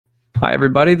Hi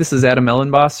everybody, this is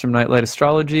Elenbaas from Nightlight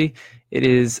Astrology. It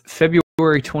is February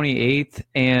 28th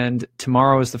and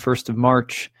tomorrow is the 1st of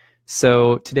March.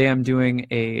 So today I'm doing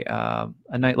a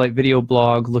Nightlight Video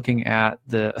Blog looking at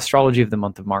the astrology of the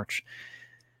month of March.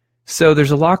 So there's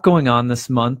a lot going on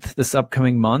this month, this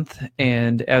upcoming month,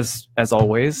 and as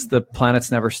always, the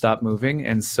planets never stop moving,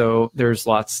 and so there's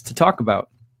lots to talk about.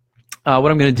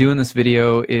 What I'm going to do in this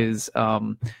video is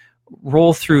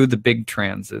roll through the big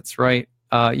transits, right?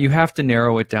 You have to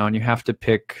narrow it down. You have to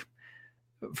pick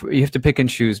and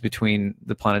choose between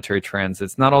the planetary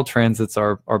transits. Not all transits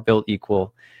are built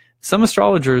equal. Some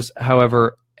astrologers,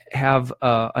 however, have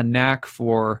a knack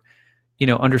for,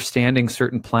 understanding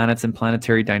certain planets and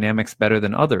planetary dynamics better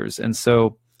than others. And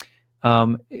so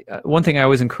one thing I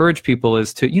always encourage people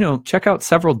is to, check out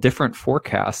several different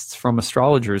forecasts from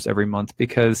astrologers every month,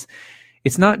 because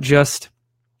it's not just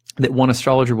that one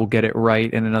astrologer will get it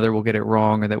right and another will get it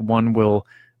wrong, or that one will,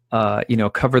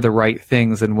 cover the right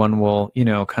things and one will,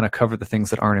 kind of cover the things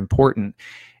that aren't important.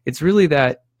 It's really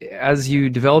that as you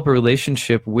develop a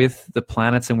relationship with the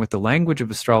planets and with the language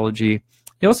of astrology,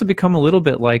 you also become a little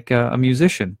bit like a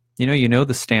musician. You know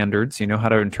the standards, you know how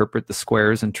to interpret the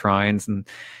squares and trines, and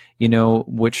you know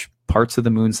which parts of the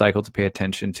moon cycle to pay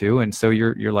attention to, and so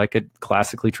you're like a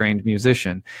classically trained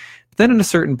musician. But then at a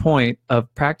certain point of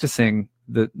practicing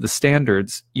the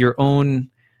standards, your own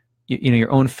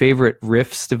favorite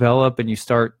riffs develop, and you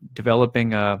start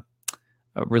developing a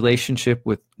relationship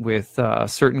with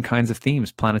certain kinds of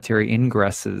themes, planetary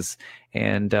ingresses,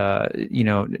 and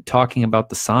talking about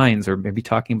the signs, or maybe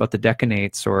talking about the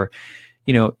decanates, or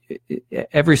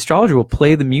every astrologer will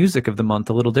play the music of the month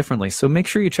a little differently. So make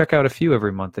sure you check out a few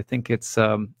every month. I think it's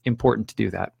important to do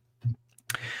that.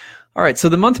 All right, so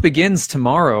the month begins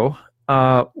tomorrow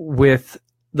with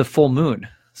the full moon.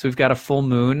 So we've got a full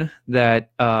moon that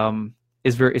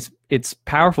it's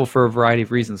powerful for a variety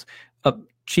of reasons.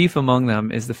 Chief among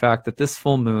them is the fact that this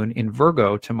full moon in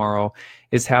Virgo tomorrow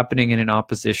is happening in an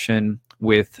opposition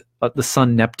with the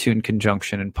Sun-Neptune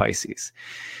conjunction in Pisces.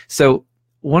 So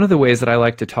one of the ways that I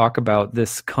like to talk about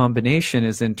this combination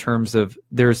is in terms of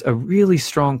there's a really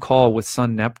strong call with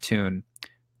Sun-Neptune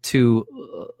to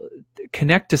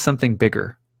connect to something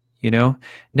bigger.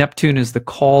 Neptune is the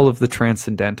call of the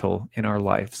transcendental in our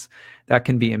lives. That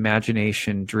can be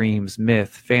imagination, dreams, myth,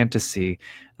 fantasy,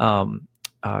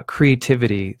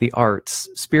 creativity, the arts,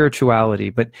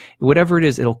 spirituality, but whatever it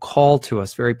is, it'll call to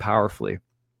us very powerfully.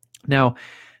 Now,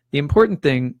 the important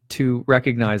thing to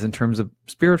recognize in terms of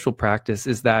spiritual practice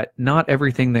is that not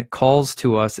everything that calls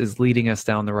to us is leading us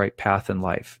down the right path in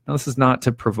life. Now, this is not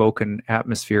to provoke an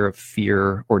atmosphere of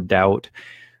fear or doubt,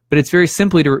 but it's very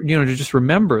simply to just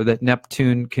remember that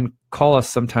Neptune can call us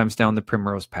sometimes down the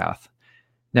primrose path.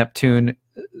 Neptune,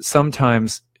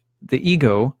 sometimes the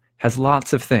ego has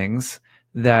lots of things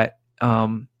that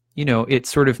it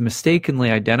sort of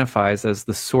mistakenly identifies as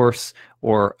the source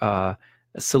or a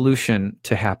solution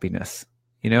to happiness.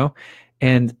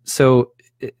 And so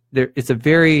it's a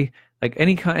very, like,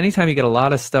 anytime you get a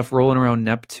lot of stuff rolling around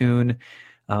Neptune,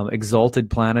 exalted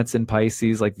planets in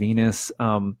Pisces like Venus,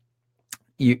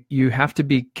 you have to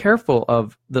be careful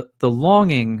of the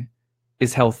longing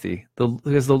is healthy,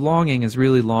 because the longing is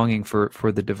really longing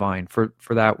for the divine, for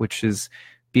that which is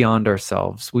beyond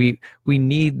ourselves. We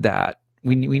need that.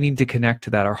 We need to connect to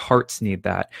that. Our hearts need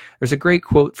that. There's a great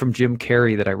quote from Jim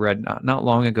Carrey that I read not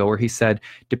long ago, where he said,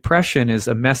 "Depression is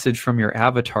a message from your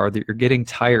avatar that you're getting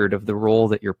tired of the role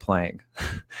that you're playing."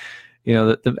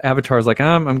 The avatar is like,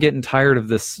 I'm getting tired of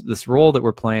this role that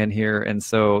we're playing here, and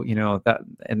so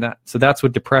so that's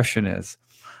what depression is.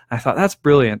 I thought, that's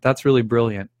brilliant. That's really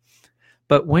brilliant.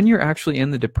 But when you're actually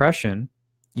in the depression,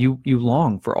 you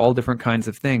long for all different kinds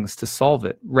of things to solve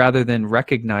it, rather than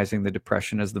recognizing the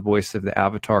depression as the voice of the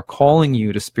avatar calling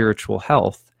you to spiritual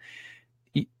health.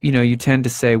 You tend to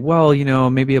say, well,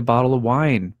 maybe a bottle of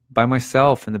wine by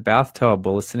myself in the bathtub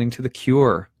while listening to The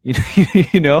Cure. And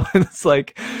it's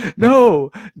like,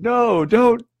 no,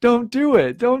 don't do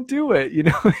it. Don't do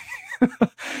it.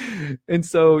 And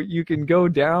so you can go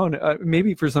down,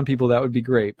 maybe for some people that would be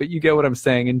great, but you get what I'm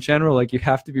saying. In general, like, you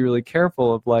have to be really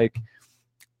careful of, like,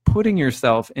 putting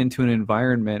yourself into an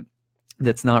environment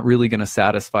that's not really going to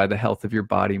satisfy the health of your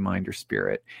body, mind, or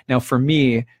spirit. Now, for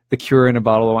me, The Cure in a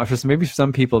bottle of wine, maybe for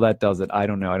some people that does it. I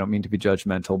don't know. I don't mean to be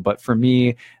judgmental, but for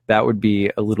me, that would be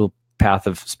a little path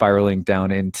of spiraling down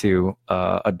into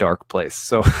a dark place.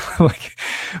 So, but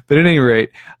at any rate,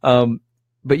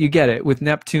 but you get it. With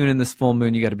Neptune in this full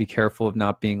moon, you got to be careful of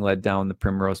not being led down the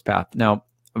primrose path. Now,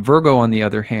 Virgo, on the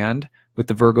other hand, with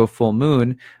the Virgo full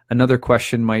moon, another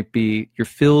question might be, you're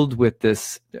filled with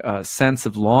this sense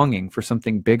of longing for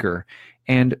something bigger.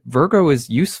 And Virgo is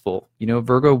useful. You know,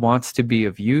 Virgo wants to be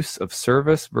of use, of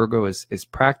service. Virgo is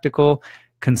practical,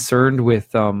 concerned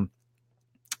with,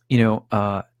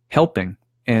 helping,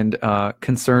 and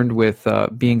concerned with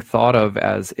being thought of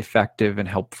as effective and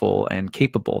helpful and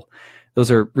capable. Those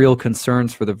are real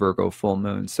concerns for the Virgo full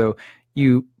moon. So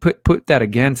you put that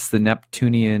against the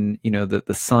Neptunian,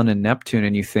 the Sun and Neptune,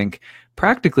 and you think,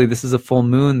 practically, this is a full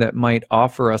moon that might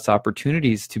offer us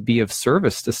opportunities to be of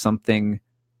service to something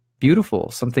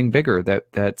beautiful, something bigger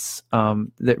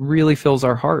that really fills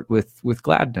our heart with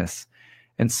gladness.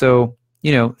 And so,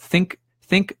 think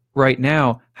right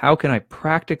now, how can I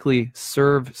practically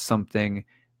serve something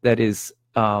that is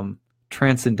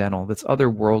transcendental, that's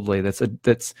otherworldly,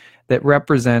 that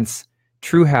represents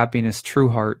true happiness, true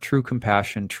heart, true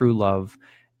compassion, true love,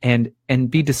 and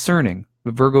be discerning.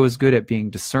 Virgo is good at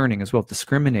being discerning as well,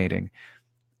 discriminating.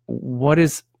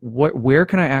 Where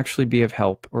can I actually be of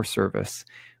help or service?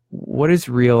 What is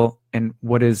real and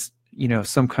what is,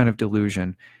 some kind of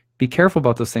delusion? Be careful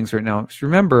about those things right now. Because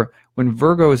remember, when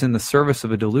Virgo is in the service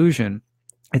of a delusion,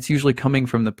 it's usually coming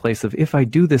from the place of, if I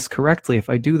do this correctly, if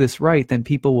I do this right, then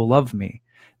people will love me,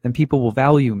 then people will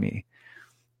value me.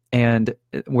 And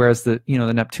whereas the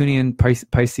Neptunian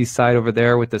Pisces side over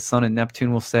there with the Sun and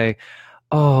Neptune will say,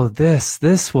 oh,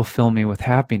 this will fill me with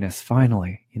happiness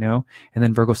finally, and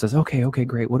then Virgo says, okay,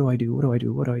 great. What do I do? I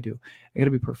got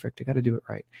to be perfect. I got to do it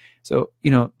right. So,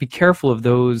 be careful of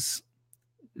those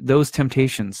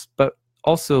temptations, but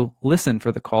also listen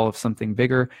for the call of something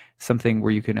bigger, something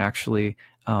where you can actually,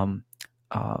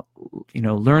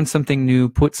 learn something new,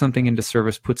 put something into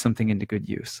service, put something into good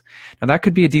use. Now that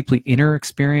could be a deeply inner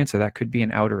experience, or that could be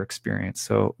an outer experience.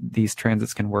 So these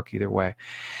transits can work either way.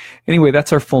 Anyway,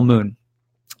 that's our full moon.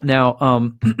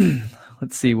 Now,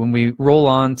 let's see, when we roll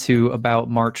on to about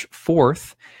March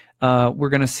 4th, we're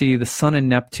going to see the Sun and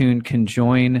Neptune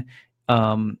conjoin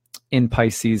in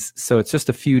Pisces. So it's just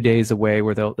a few days away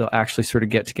where they'll actually sort of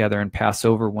get together and pass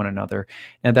over one another.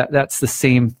 And that's the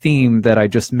same theme that I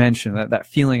just mentioned, that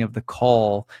feeling of the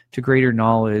call to greater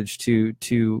knowledge,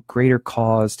 to greater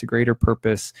cause, to greater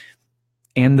purpose,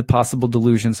 and the possible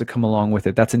delusions that come along with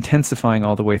it. That's intensifying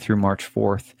all the way through March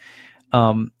 4th.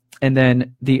 And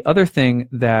then the other thing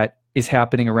that is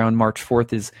happening around March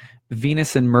 4th is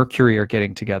Venus and Mercury are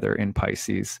getting together in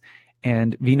Pisces.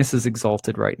 And Venus is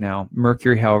exalted right now.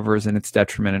 Mercury, however, is in its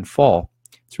detriment and fall.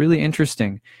 It's really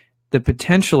interesting. The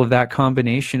potential of that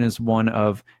combination is one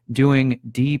of doing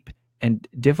deep and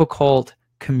difficult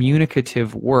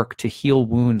communicative work to heal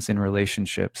wounds in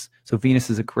relationships. So Venus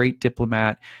is a great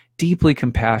diplomat, deeply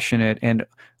compassionate, and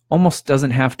almost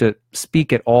doesn't have to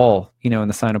speak at all, in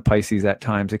the sign of Pisces at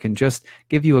times. It can just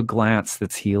give you a glance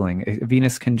that's healing.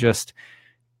 Venus can just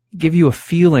give you a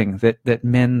feeling that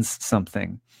mends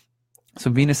something. So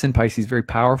Venus in Pisces, very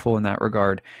powerful in that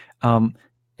regard.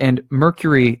 And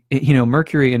Mercury,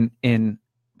 Mercury in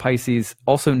Pisces,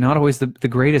 also not always the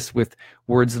greatest with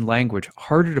words and language,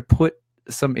 harder to put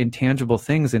some intangible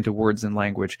things into words and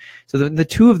language. So the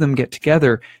two of them get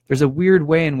together, there's a weird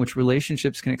way in which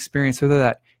relationships can experience sort of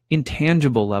that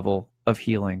intangible level of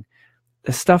healing,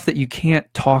 the stuff that you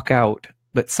can't talk out,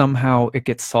 but somehow it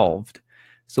gets solved.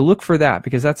 So look for that,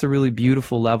 because that's a really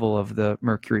beautiful level of the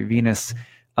Mercury-Venus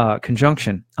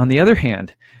conjunction. On the other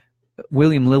hand,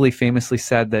 William Lilly famously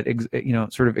said that,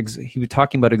 he was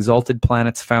talking about exalted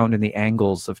planets found in the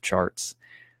angles of charts.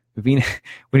 When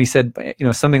he said,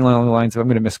 something along the lines of, I'm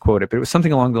going to misquote it, but it was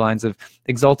something along the lines of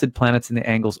exalted planets in the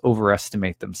angles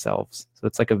overestimate themselves. So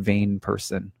it's like a vain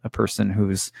person, a person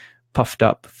who's puffed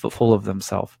up, full of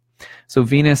themselves. So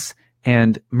Venus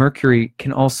and Mercury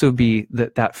can also be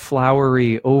that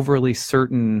flowery, overly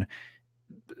certain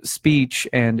speech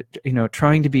and,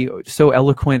 trying to be so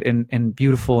eloquent and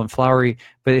beautiful and flowery,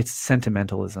 but it's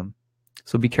sentimentalism.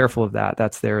 So be careful of that.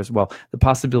 That's there as well. The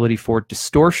possibility for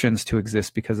distortions to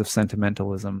exist because of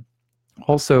sentimentalism.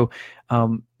 Also,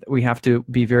 we have to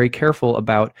be very careful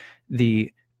about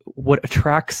what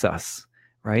attracts us,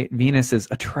 right? Venus is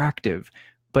attractive,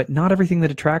 but not everything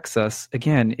that attracts us,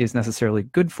 again, is necessarily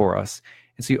good for us.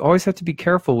 And so you always have to be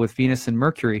careful with Venus and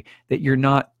Mercury that you're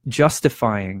not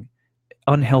justifying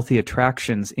unhealthy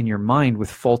attractions in your mind with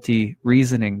faulty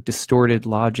reasoning, distorted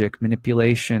logic,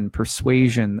 manipulation,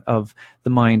 persuasion of the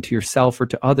mind to yourself or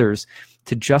to others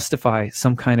to justify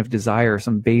some kind of desire,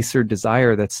 some baser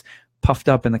desire that's puffed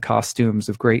up in the costumes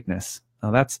of greatness.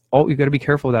 Now that's all, you've got to be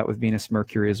careful of that with Venus,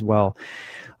 Mercury as well.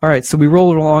 All right, so we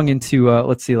roll along into,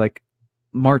 let's see, like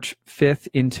March 5th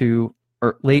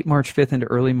or late March 5th into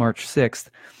early March 6th.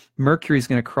 Mercury is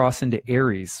going to cross into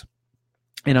Aries.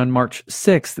 And on March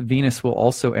 6th, Venus will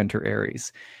also enter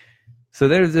Aries. So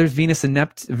there's Venus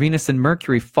and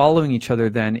Mercury following each other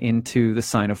then into the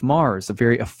sign of Mars,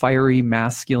 a fiery,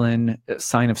 masculine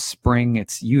sign of spring.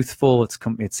 It's youthful.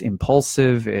 It's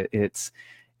impulsive. It's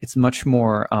much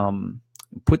more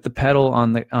put the pedal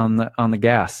on the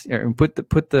gas, or put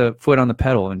the foot on the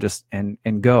pedal and just and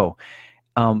go.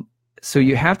 So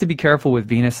you have to be careful with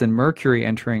Venus and Mercury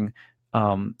entering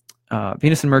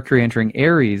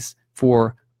Aries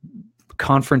for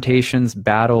confrontations,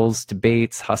 battles,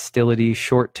 debates, hostility,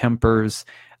 short tempers,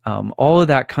 all of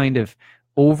that kind of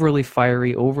overly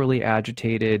fiery, overly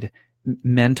agitated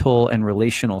mental and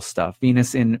relational stuff.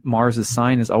 Venus in Mars's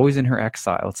sign is always in her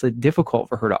exile. It's difficult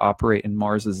for her to operate in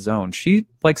Mars's zone. She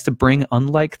likes to bring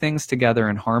unlike things together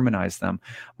and harmonize them.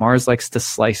 Mars likes to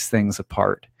slice things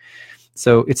apart.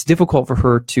 So it's difficult for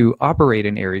her to operate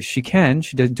in Aries. She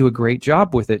does do a great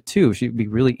job with it too. She'd be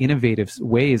really innovative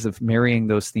ways of marrying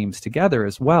those themes together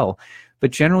as well.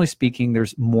 But generally speaking,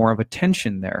 there's more of a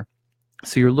tension there.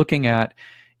 So you're looking at,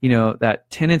 that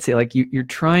tendency, like you're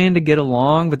trying to get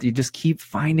along, but you just keep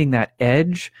finding that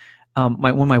edge.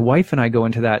 When my wife and I go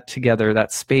into that together,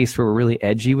 that space where we're really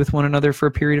edgy with one another for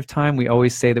a period of time, we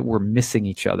always say that we're missing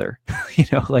each other.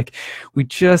 Like we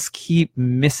just keep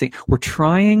missing. We're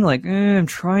trying, I'm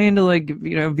trying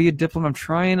to be a diplomat. I'm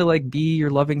trying to be your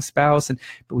loving spouse,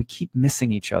 but we keep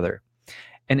missing each other.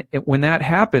 And when that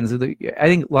happens, I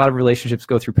think a lot of relationships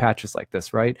go through patches like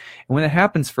this, right? And when that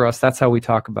happens for us, that's how we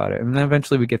talk about it. And then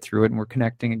eventually we get through it and we're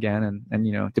connecting again.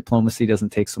 And diplomacy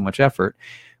doesn't take so much effort.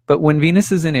 But when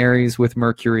Venus is in Aries with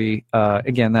Mercury,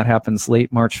 again, that happens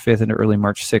late March 5th into early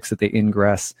March 6th at the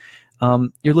ingress.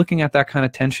 You're looking at that kind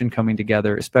of tension coming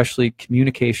together, especially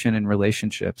communication and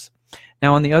relationships.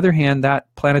 Now, on the other hand, that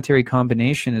planetary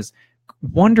combination is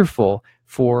wonderful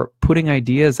for putting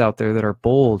ideas out there that are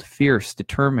bold, fierce,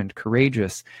 determined,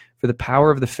 courageous, for the power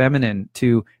of the feminine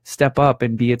to step up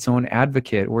and be its own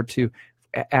advocate, or to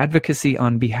advocacy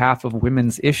on behalf of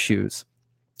women's issues.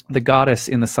 The goddess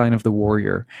in the sign of the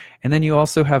warrior. And then you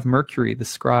also have Mercury, the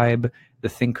scribe, the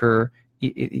thinker,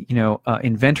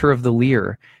 inventor of the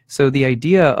lyre. So the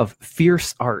idea of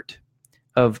fierce art,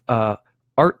 of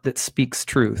art that speaks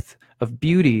truth, of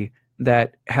beauty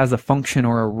that has a function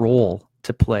or a role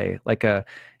to play.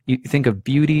 You think of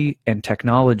beauty and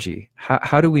technology.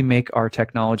 How do we make our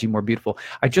technology more beautiful?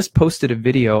 I just posted a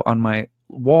video on my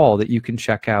wall that you can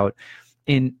check out.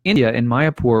 In India, in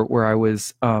Mayapur, where I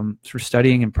was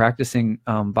studying and practicing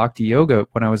bhakti yoga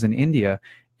when I was in India,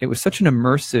 it was such an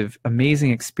immersive, amazing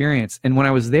experience. And when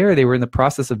I was there, they were in the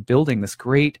process of building this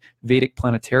great Vedic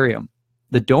planetarium,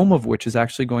 the dome of which is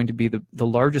actually going to be the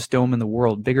largest dome in the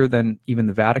world, bigger than even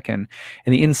the Vatican.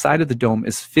 And the inside of the dome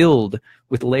is filled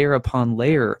with layer upon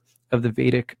layer of the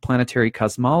Vedic planetary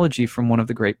cosmology from one of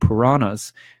the great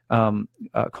Puranas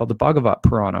called the Bhagavat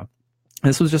Purana.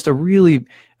 This was just a really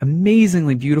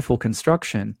amazingly beautiful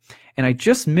construction. And I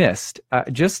just missed,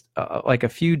 like a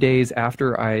few days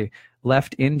after I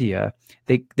left India,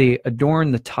 they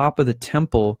adorned the top of the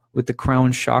temple with the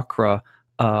crown chakra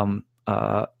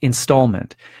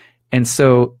installment. And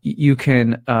so you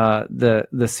can, the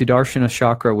Sudarshana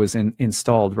chakra was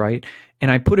installed, right?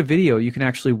 And I put a video, you can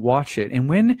actually watch it. And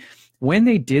when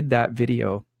they did that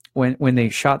video, when they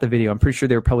shot the video, I'm pretty sure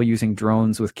they were probably using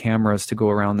drones with cameras to go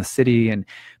around the city, but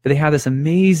they had this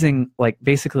amazing,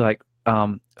 basically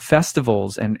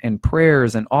festivals and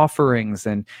prayers and offerings,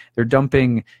 and they're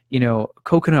dumping,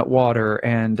 coconut water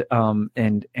and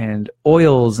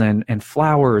oils and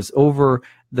flowers over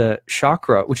the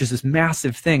chakra, which is this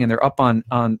massive thing, and they're up on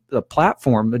the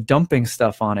platform, dumping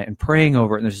stuff on it and praying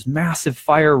over it, and there's this massive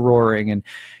fire roaring, and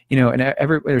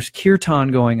there's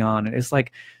kirtan going on, and it's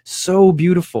so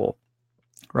beautiful,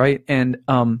 right? And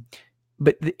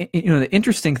but the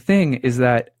interesting thing is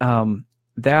that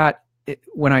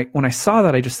when I saw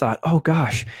that, I just thought, oh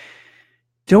gosh,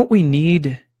 don't we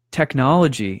need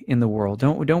technology in the world?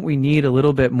 Don't we need a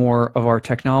little bit more of our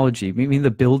technology? I mean,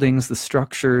 the buildings, the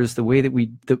structures, the way that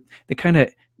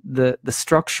the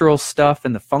structural stuff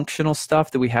and the functional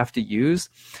stuff that we have to use.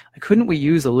 Couldn't we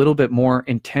use a little bit more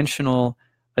intentional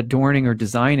adorning or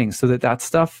designing so that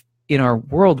stuff in our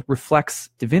world reflects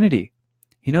divinity?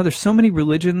 There's so many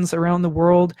religions around the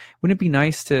world. Wouldn't it be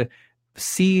nice to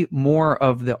see more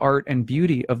of the art and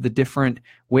beauty of the different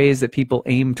ways that people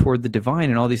aim toward the divine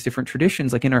in all these different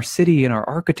traditions, like in our city, in our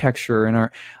architecture, and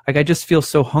I just feel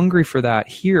so hungry for that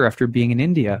here after being in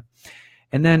India.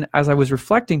 And then as I was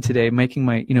reflecting today, making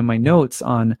my notes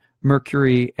on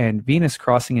Mercury and Venus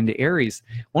crossing into Aries,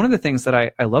 one of the things that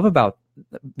I love about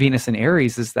Venus and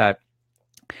Aries is that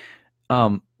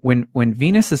when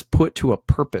Venus is put to a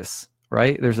purpose,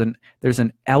 right? There's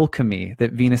an alchemy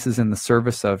that Venus is in the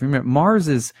service of. Remember, Mars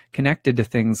is connected to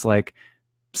things like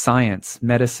science,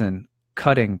 medicine,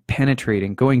 cutting,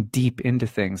 penetrating, going deep into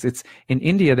things. It's in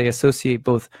India, they associate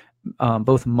both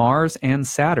Mars and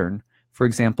Saturn, for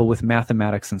example, with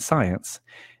mathematics and science.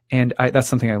 And that's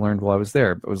something I learned while I was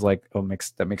there. It was like, oh,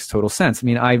 that makes total sense. I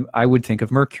mean, I would think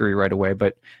of Mercury right away,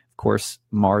 but of course,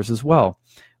 Mars as well.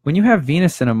 When you have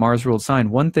Venus in a Mars-ruled sign,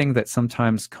 one thing that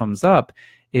sometimes comes up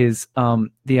is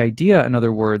the idea, in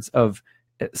other words, of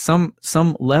some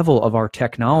level of our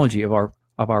technology, of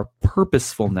our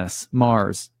purposefulness,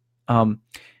 Mars,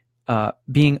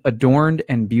 being adorned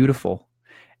and beautiful.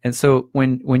 And so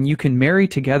when you can marry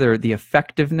together the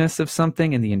effectiveness of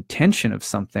something and the intention of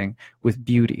something with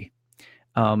beauty,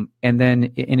 and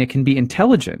it can be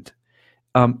intelligent,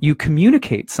 you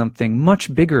communicate something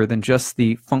much bigger than just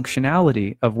the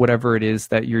functionality of whatever it is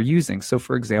that you're using. So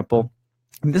for example,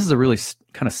 and this is a really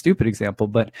kind of stupid example,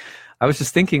 but I was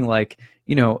just thinking, like,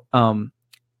 think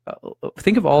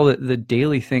of all the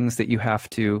daily things that you have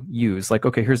to use. Like,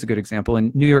 okay, here's a good example.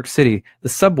 In New York City, the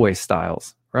subway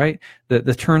styles, right?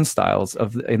 The turnstiles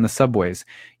in the subways.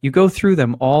 You go through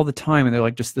them all the time, and they're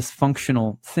like just this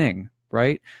functional thing,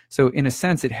 right? So in a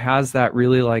sense, it has that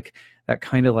really like that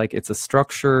kind of like, it's a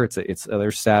structure.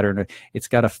 There's Saturn. It's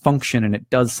got a function and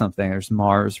it does something. There's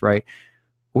Mars, right?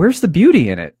 Where's the beauty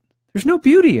in it? There's no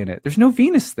beauty in it. There's no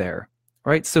Venus there,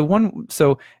 right? So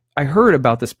I heard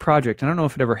about this project. I don't know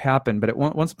if it ever happened, but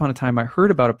once upon a time, I heard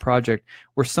about a project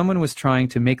where someone was trying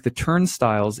to make the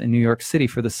turnstiles in New York City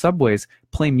for the subways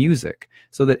play music,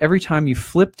 so that every time you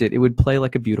flipped it, it would play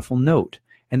like a beautiful note.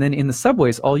 And then in the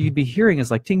subways, all you'd be hearing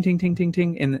is like ting, ting, ting, ting,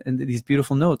 ting, and these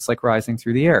beautiful notes like rising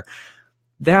through the air.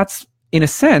 That's, in a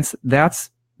sense,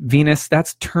 that's Venus.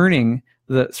 That's turning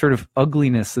the sort of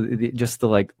ugliness, just the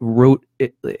like rote,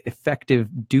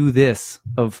 effective do this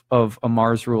of a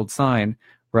Mars-ruled sign,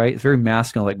 right? It's very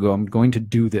masculine, like, I'm going to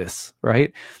do this,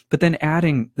 right? But then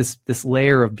adding this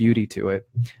layer of beauty to it.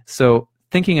 So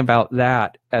thinking about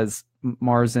that as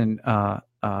Mars and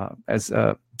as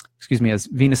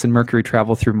Venus and Mercury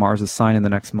travel through Mars' sign in the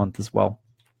next month as well.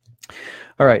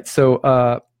 All right,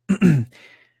 so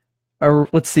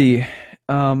let's see.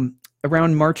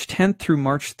 Around March 10th through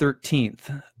March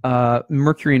 13th,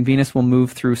 Mercury and Venus will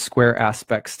move through square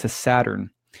aspects to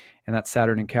Saturn, and that's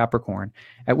Saturn in Capricorn,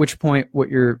 at which point what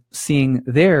you're seeing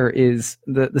there is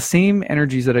the same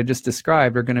energies that I just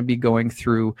described are going to be going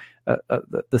through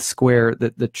the square,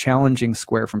 the challenging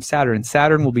square from Saturn, and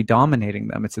Saturn will be dominating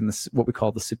them. It's in this, what we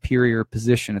call the superior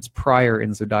position. It's prior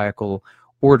in zodiacal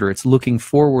order. It's looking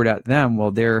forward at them while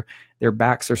their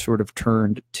backs are sort of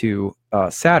turned to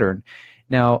Saturn.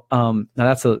 Now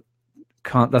that's a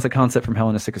concept from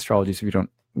Hellenistic astrology, so if you don't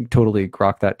totally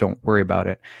grok that, don't worry about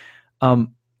it.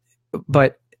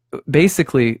 But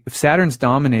basically, if Saturn's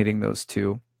dominating those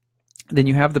two, then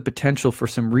you have the potential for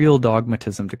some real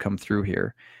dogmatism to come through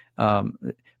here.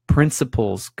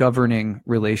 Principles governing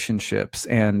relationships,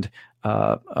 and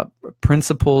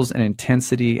principles and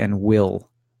intensity and will,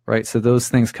 right? So those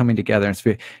things coming together.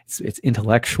 It's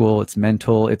intellectual, it's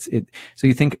mental. So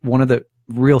you think one of the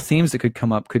real themes that could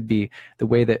come up could be the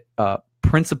way that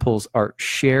principles are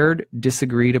shared,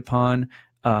 disagreed upon,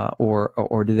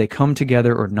 or do they come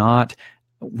together or not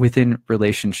within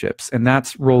relationships. And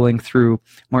that's rolling through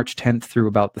March 10th through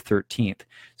about the 13th.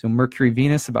 So Mercury,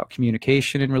 Venus, about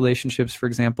communication in relationships, for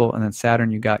example, and then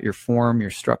Saturn, you got your form,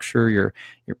 your structure, your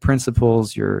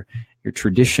principles, your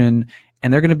tradition,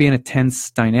 and they're going to be in a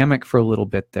tense dynamic for a little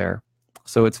bit there.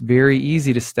 So it's very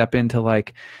easy to step into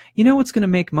like, what's going to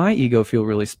make my ego feel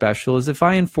really special is if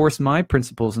I enforce my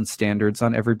principles and standards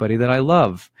on everybody that I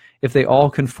love. If they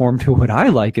all conform to what I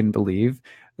like and believe,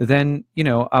 then,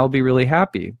 I'll be really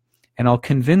happy, and I'll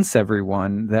convince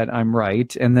everyone that I'm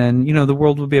right. And then, the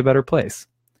world will be a better place,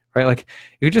 right? Like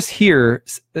you just hear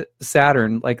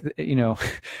Saturn, like,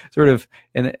 sort of,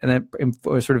 and then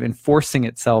sort of enforcing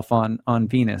itself on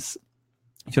Venus.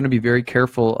 You want to be very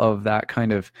careful of that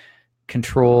kind of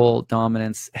control,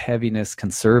 dominance, heaviness,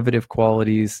 conservative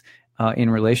qualities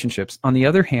in relationships. On the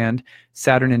other hand,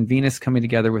 Saturn and Venus coming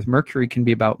together with Mercury can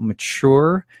be about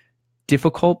mature,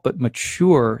 difficult but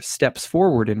mature steps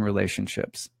forward in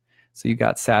relationships. So you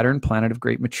got Saturn, planet of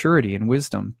great maturity and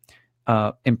wisdom,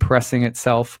 impressing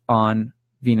itself on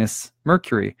Venus,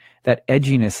 Mercury. That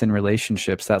edginess in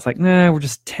relationships, that's like, we're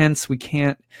just tense, we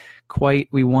can't quite,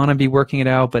 we want to be working it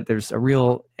out, but there's a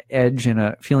real edge and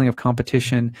a feeling of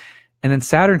competition. And then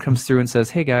Saturn comes through and says,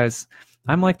 hey guys,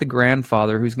 I'm like the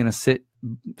grandfather who's going to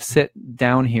sit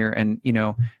down here and,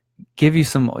 give you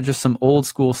some old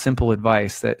school simple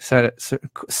advice that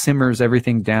simmers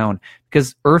everything down,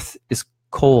 because Earth is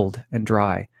cold and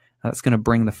dry. That's going to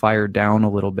bring the fire down a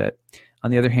little bit.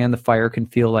 On the other hand, the fire can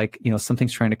feel like,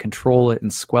 something's trying to control it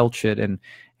and squelch it and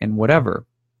whatever.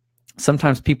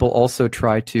 Sometimes people also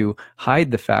try to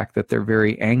hide the fact that they're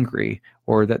very angry,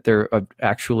 or that they're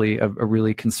actually a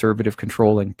really conservative,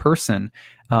 controlling person,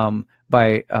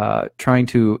 by trying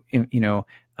to,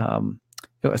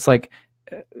 it's like,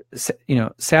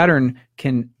 Saturn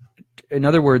can, in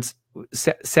other words,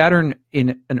 Saturn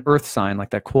in an earth sign,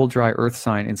 like that cold, dry earth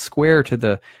sign, and square to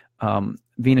the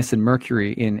Venus and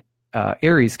Mercury in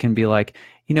Aries, can be like,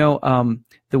 the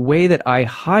way that I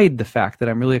hide the fact that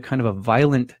I'm really a kind of a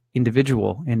violent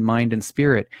individual in mind and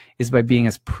spirit is by being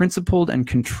as principled and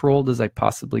controlled as I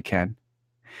possibly can.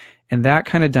 And that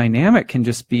kind of dynamic can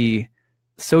just be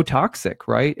so toxic,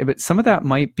 right? But some of that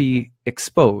might be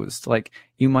exposed. Like,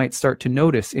 you might start to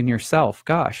notice in yourself,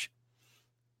 gosh,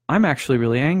 I'm actually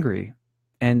really angry.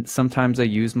 And sometimes I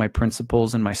use my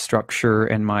principles and my structure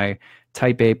and my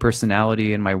type A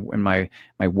personality and my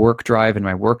work drive and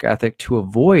my work ethic to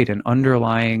avoid an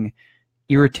underlying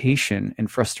irritation and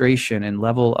frustration and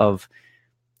level of,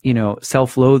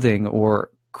 self-loathing or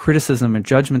criticism and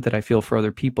judgment that I feel for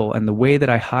other people. And the way that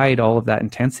I hide all of that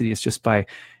intensity is just by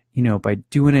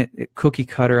doing it cookie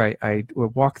cutter. I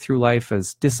walk through life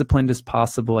as disciplined as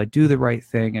possible. I do the right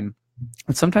thing. And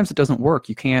sometimes it doesn't work.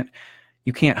 You can't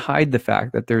hide the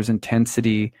fact that there's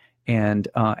intensity and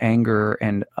anger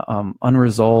and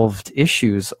unresolved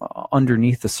issues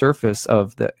underneath the surface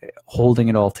of the holding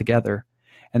it all together.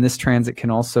 And this transit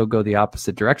can also go the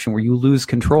opposite direction, where you lose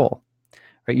control,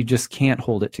 right? You just can't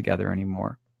hold it together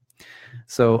anymore.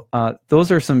 So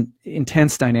those are some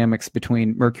intense dynamics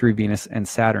between Mercury, Venus, and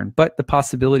Saturn. But the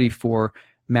possibility for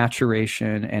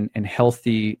maturation and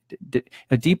healthy,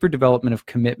 a deeper development of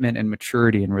commitment and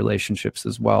maturity in relationships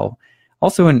as well.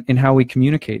 Also in how we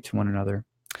communicate to one another.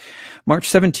 March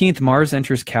 17th, Mars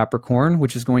enters Capricorn,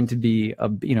 which is going to be,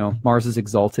 Mars is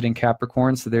exalted in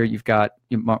Capricorn. So there you've got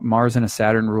Mars in a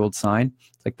Saturn-ruled sign.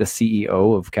 It's like the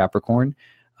CEO of Capricorn.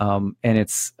 And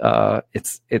it's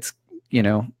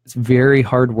very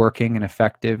hardworking and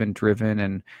effective and driven,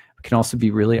 and can also be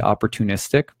really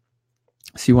opportunistic.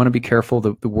 So you want to be careful.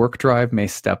 The work drive may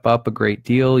step up a great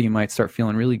deal. You might start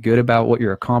feeling really good about what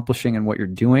you're accomplishing and what you're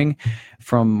doing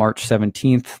from March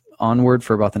 17th onward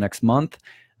for about the next month.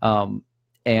 Again,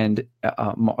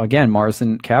 Mars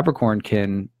in Capricorn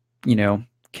can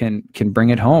bring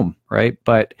it home, right?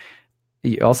 But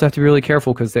you also have to be really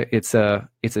careful, because it's a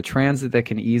transit that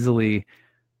can easily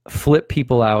flip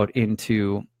people out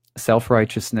into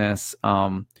self-righteousness.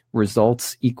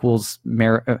 Results equals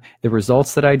merit. The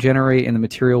results that I generate in the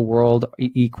material world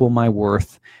equal my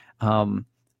worth. I'm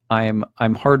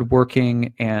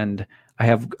hardworking and I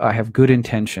have good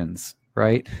intentions,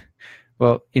 right?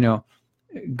 Well,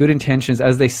 good intentions,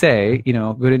 as they say,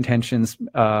 good intentions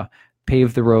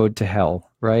pave the road to hell,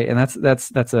 right? And that's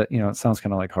a, it sounds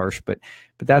kind of like harsh, but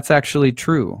that's actually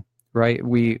true, right?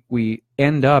 We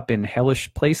end up in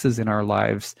hellish places in our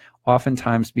lives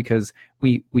oftentimes because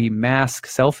we mask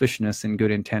selfishness in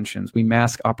good intentions. We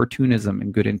mask opportunism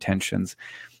in good intentions.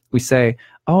 We say,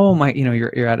 oh my,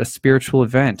 you're at a spiritual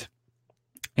event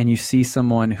and you see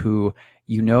someone who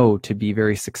to be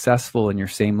very successful in your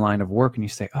same line of work, and you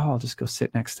say, oh, I'll just go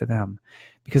sit next to them,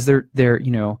 because they're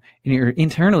and you're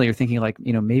internally you're thinking like,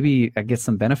 maybe I get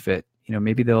some benefit,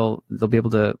 maybe they'll be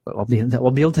able to, I'll be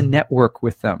able to network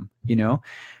with them,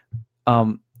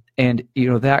 and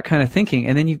that kind of thinking,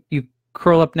 and then you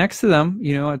curl up next to them,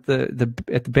 at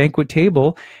the banquet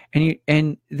table, and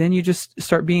then you just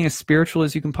start being as spiritual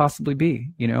as you can possibly be,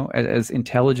 as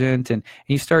intelligent, and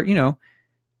you start,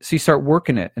 so you start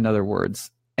working it, in other words.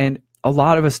 And a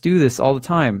lot of us do this all the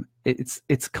time. It's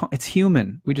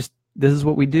human. This is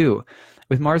what we do.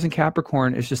 With Mars and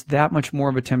Capricorn, it's just that much more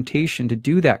of a temptation to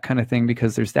do that kind of thing,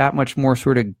 because there's that much more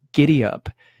sort of giddy up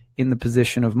in the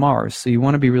position of Mars. So you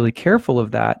want to be really careful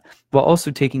of that, while also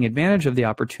taking advantage of the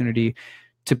opportunity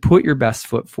to put your best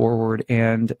foot forward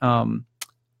and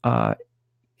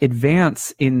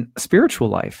advance in spiritual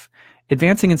life.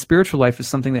 Advancing in spiritual life is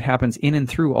something that happens in and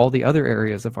through all the other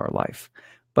areas of our life.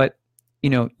 But,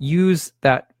 use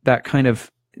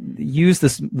use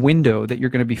this window that you're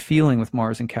going to be feeling with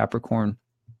Mars and Capricorn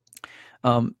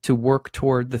to work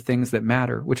toward the things that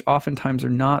matter, which oftentimes are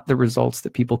not the results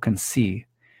that people can see,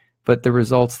 but the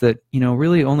results that,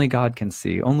 really only God can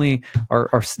see, only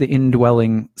the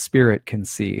indwelling spirit can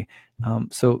see.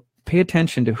 So pay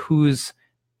attention to whose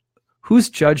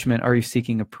judgment are you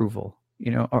seeking approval?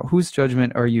 Whose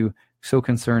judgment are you so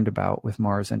concerned about with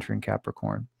Mars entering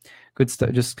Capricorn? Good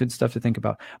stuff, just good stuff to think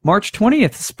about. March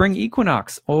 20th, spring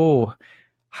equinox. Oh,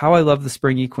 how I love the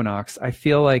spring equinox. I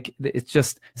feel like it's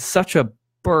just such a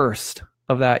burst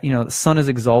of that, the sun is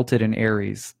exalted in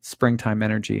Aries, springtime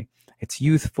energy. It's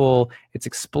youthful, it's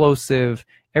explosive.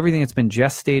 Everything that's been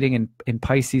gestating in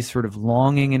Pisces, sort of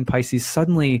longing in Pisces,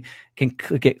 suddenly can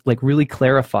get like really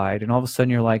clarified. And all of a sudden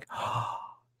you're like, oh,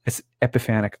 it's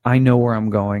epiphanic. I know where I'm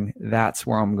going. That's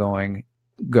where I'm going.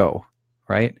 Go,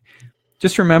 right?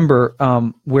 Just remember,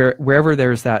 wherever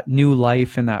there's that new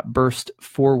life and that burst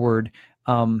forward,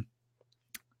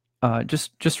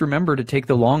 just remember to take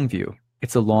the long view.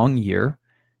 It's a long year.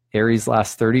 Aries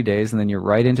lasts 30 days, and then you're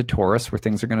right into Taurus, where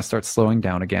things are going to start slowing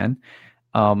down again.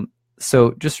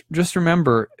 So just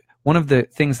remember, one of the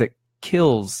things that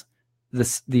kills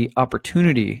the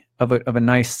opportunity of a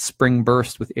nice spring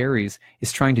burst with Aries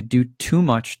is trying to do too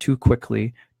much too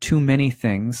quickly, too many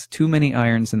things, too many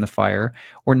irons in the fire,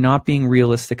 or not being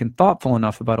realistic and thoughtful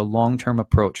enough about a long-term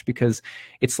approach. Because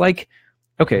it's like,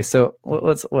 okay, so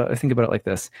let's think about it like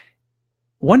this.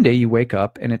 One day you wake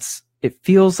up and it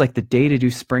feels like the day to do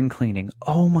spring cleaning.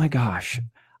 Oh my gosh,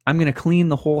 I'm going to clean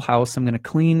the whole house. I'm going to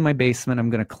clean my basement.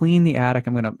 I'm going to clean the attic.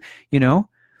 I'm going to,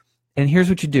 and here's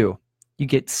what you do. You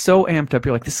get so amped up.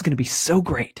 You're like, this is going to be so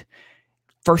great.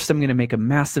 First, I'm going to make a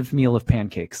massive meal of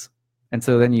pancakes. And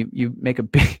so then you make a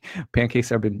big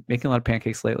pancakes. I've been making a lot of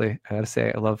pancakes lately. I got to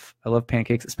say, I love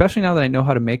pancakes, especially now that I know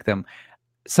how to make them.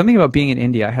 Something about being in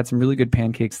India, I had some really good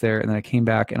pancakes there, and then I came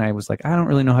back and I was like, I don't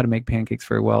really know how to make pancakes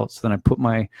very well. So then I put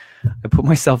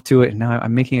myself to it, and now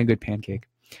I'm making a good pancake.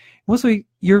 Also,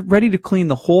 you're ready to clean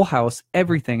the whole house,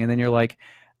 everything, and then you're like,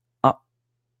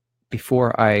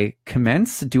 before I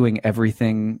commence doing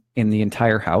everything in the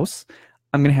entire house,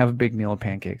 I'm going to have a big meal of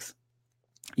pancakes.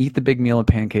 Eat the big meal of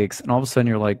pancakes, and all of a sudden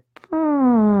you're like,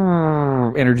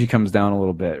 energy comes down a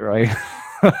little bit, right?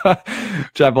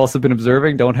 Which I've also been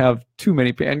observing. Don't have too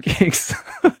many pancakes.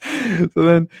 So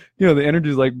then, the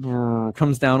energy is like,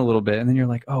 comes down a little bit, and then you're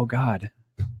like, oh God.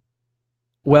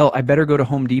 Well, I better go to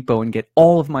Home Depot and get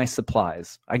all of my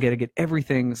supplies. I got to get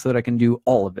everything so that I can do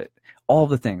all of it, all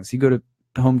the things. You go to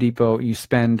Home Depot, you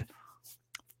spend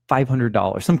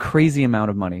 $500, some crazy amount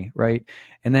of money, right?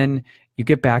 And then you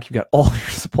get back, you got all your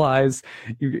supplies.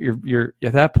 You're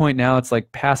at that point now. It's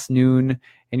like past noon,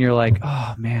 and you're like,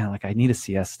 oh man, like I need a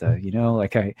siesta.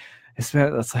 Like it's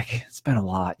been a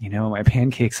lot. My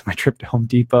pancakes, my trip to Home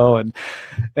Depot, and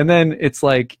then it's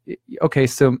like, okay,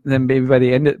 so then maybe by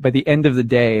the end of the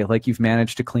day, like you've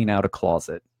managed to clean out a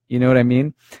closet. You know what I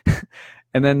mean?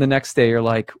 And then the next day you're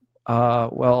like,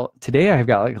 well, today I've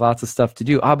got like lots of stuff to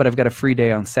do. But I've got a free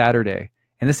day on Saturday.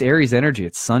 And this Aries energy,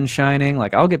 it's sun shining.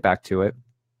 Like I'll get back to it.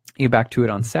 You get back to it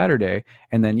on Saturday,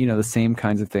 and then the same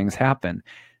kinds of things happen.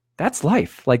 That's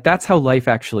life. Like that's how life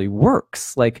actually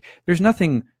works. Like there's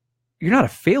nothing. You're not a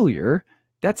failure.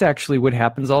 That's actually what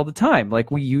happens all the time. Like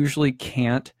we usually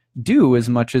can't do as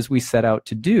much as we set out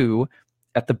to do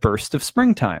at the burst of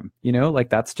springtime. Like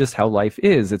that's just how life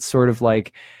is. It's sort of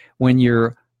like when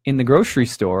you're in the grocery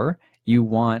store, you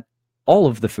want all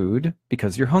of the food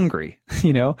because you're hungry.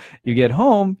 You get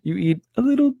home, you eat a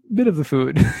little bit of the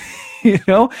food,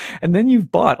 and then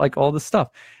you've bought like all the stuff.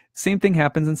 Same thing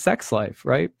happens in sex life,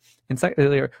 right? In sex,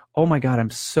 oh my God,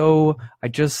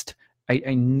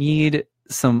 I need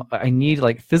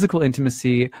like physical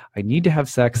intimacy. I need to have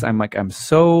sex. I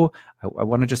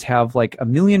want to just have like a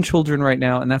million children right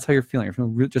now. And that's how you're feeling. You're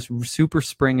feeling just super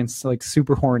spring and like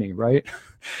super horny, right?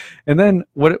 And then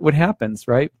what happens,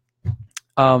 right?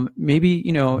 Maybe,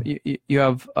 you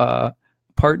have a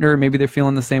partner, maybe they're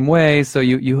feeling the same way. So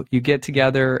you get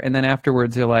together, and then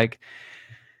afterwards you're like,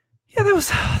 yeah,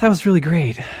 that was really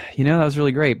great. That was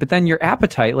really great. But then your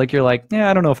appetite, like you're like, yeah,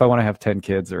 I don't know if I want to have 10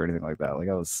 kids or anything like that. Like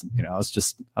I was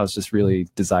just really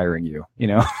desiring you,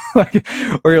 like,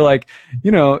 or you're like,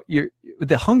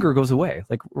 the hunger goes away,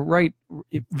 like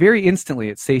very instantly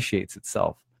it satiates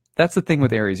itself. That's the thing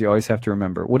with Aries. You always have to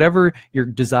remember, whatever you're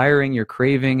desiring, you're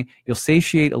craving, you'll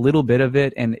satiate a little bit of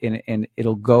it, and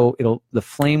the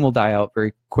flame will die out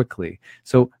very quickly.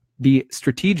 So be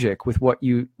strategic with what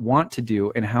you want to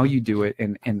do and how you do it,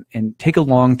 and take a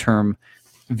long-term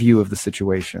view of the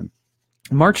situation.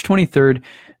 March 23rd,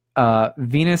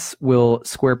 Venus will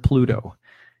square Pluto.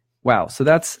 Wow. So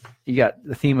you got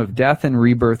the theme of death and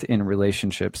rebirth in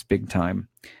relationships, big time.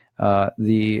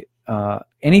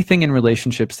 Anything in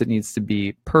relationships that needs to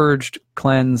be purged,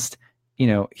 cleansed,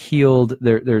 healed.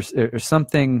 There's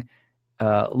something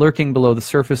lurking below the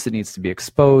surface that needs to be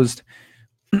exposed.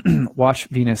 Watch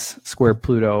Venus square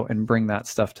Pluto and bring that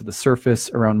stuff to the surface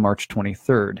around March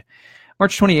 23rd.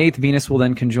 March 28th, Venus will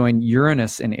then conjoin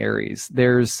Uranus in Aries.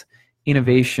 There's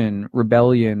innovation,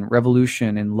 rebellion,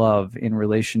 revolution, and love in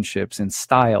relationships and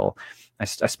style. I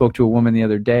spoke to a woman the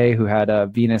other day who had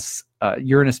a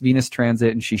Uranus-Venus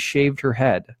transit, and she shaved her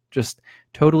head, just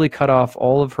totally cut off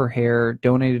all of her hair,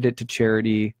 donated it to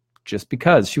charity, just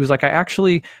because. She was like, I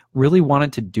actually really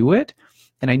wanted to do it,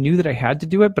 and I knew that I had to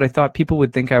do it, but I thought people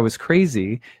would think I was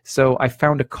crazy, so I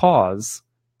found a cause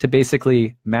to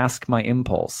basically mask my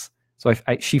impulse. So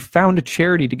she found a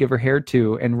charity to give her hair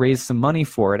to and raised some money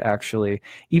for it, actually,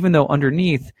 even though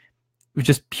underneath it was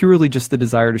just purely just the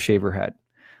desire to shave her head.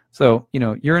 So, you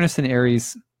know, Uranus and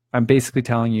Aries, I'm basically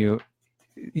telling you,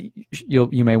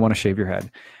 you may want to shave your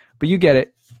head. But you get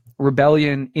it.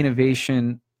 Rebellion,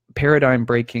 innovation, paradigm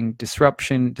breaking,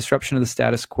 disruption of the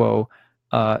status quo,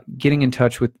 getting in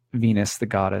touch with Venus, the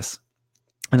goddess.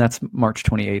 And that's March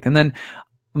 28th. And then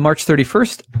March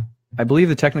 31st, I believe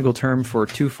the technical term for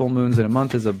 2 full moons in a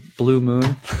month is a blue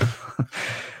moon.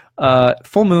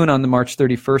 Full moon on the March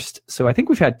 31st. So I think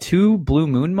we've had 2 blue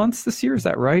moon months this year. Is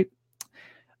that right?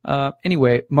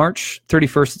 Anyway, March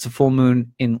 31st, it's a full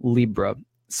moon in Libra.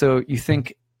 So you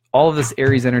think all of this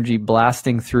Aries energy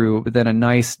blasting through, but then a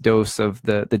nice dose of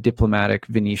the diplomatic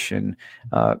Venetian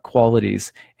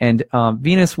qualities. And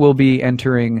Venus will be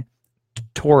entering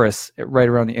Taurus right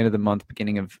around the end of the month,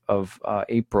 beginning of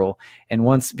April. And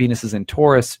once Venus is in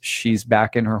Taurus, she's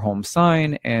back in her home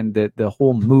sign, and the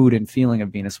whole mood and feeling of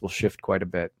Venus will shift quite a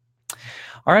bit.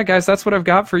 All right, guys, that's what I've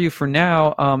got for you for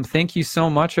now. Thank you so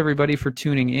much, everybody, for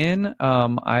tuning in.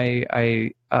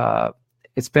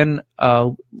 It's been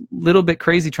a little bit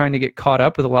crazy trying to get caught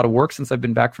up with a lot of work since I've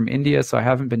been back from India, so I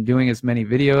haven't been doing as many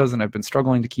videos, and I've been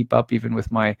struggling to keep up even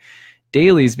with my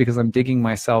dailies because I'm digging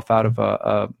myself out of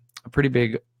a pretty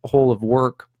big hole of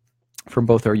work from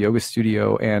both our yoga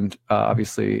studio and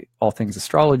obviously all things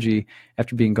astrology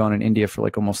after being gone in India for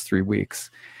like almost 3 weeks.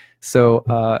 So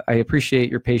I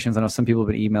appreciate your patience. I know some people have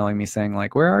been emailing me saying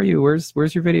like, where are you?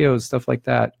 Where's your videos? Stuff like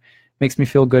that. Makes me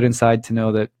feel good inside to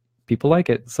know that people like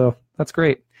it. So that's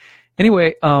great.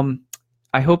 Anyway,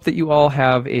 I hope that you all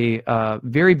have a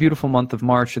very beautiful month of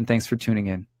March, and thanks for tuning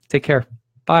in. Take care.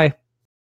 Bye.